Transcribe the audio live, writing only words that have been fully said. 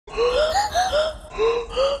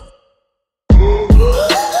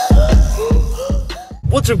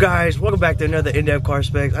What's up, guys? Welcome back to another in-depth car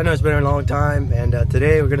specs. I know it's been a long time, and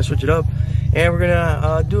today we're gonna switch it up and we're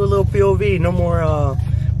gonna do a little POV. No more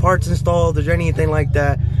parts installed or anything like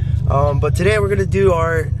that, but today we're gonna do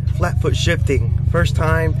our Flatfoot shifting. First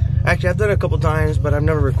time. Actually, I've done it a couple times, but I've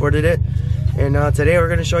never recorded it. And today we're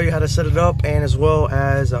gonna show you how to set it up, and as well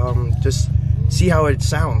as just see how it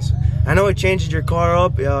sounds. I know it changes your car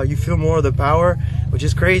up. You feel more of the power, which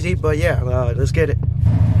is crazy, but yeah, let's get it.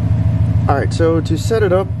 Alright, so to set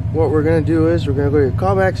it up, what we're going to do is we're going to go to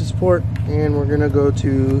callback support, and we're going to go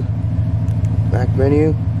to back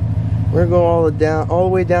menu. We're going to go all the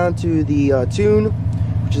way down to the tune,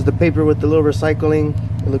 which is the paper with the little recycling.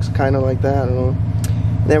 It looks kind of like that, I don't know.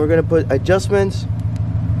 And then we're going to put adjustments.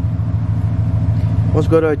 Once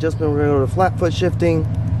we go to adjustment, we're going to go to Flatfoot shifting.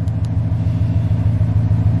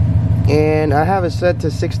 And I have it set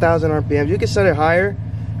to 6,000 RPMs. You can set it higher.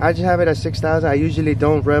 I just have it at 6,000. I usually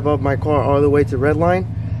don't rev up my car all the way to red line.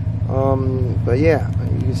 But yeah,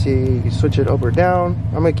 you can see you can switch it up or down.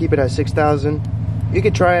 I'm gonna keep it at 6,000. You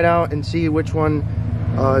can try it out and see which one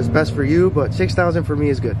is best for you, but 6,000 for me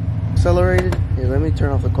is good. Accelerated. Here, let me turn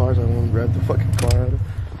off the car so I won't rev the fucking car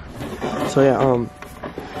out. So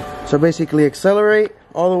yeah, so basically accelerate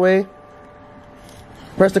all the way.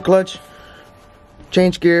 Press the clutch.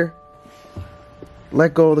 Change gear.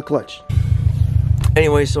 Let go of the clutch.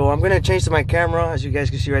 Anyway, so I'm gonna change to my camera. As you guys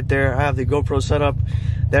can see right there, I have the GoPro setup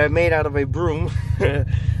that I made out of a broom.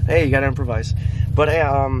 Hey, you gotta improvise. But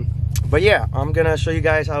yeah, I'm gonna show you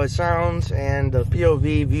guys how it sounds and the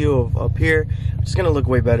POV view of up here. It's gonna look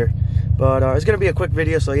way better. But it's gonna be a quick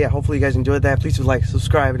video, so yeah, hopefully you guys enjoyed that. Please do like,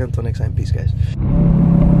 subscribe, and until next time, peace, guys.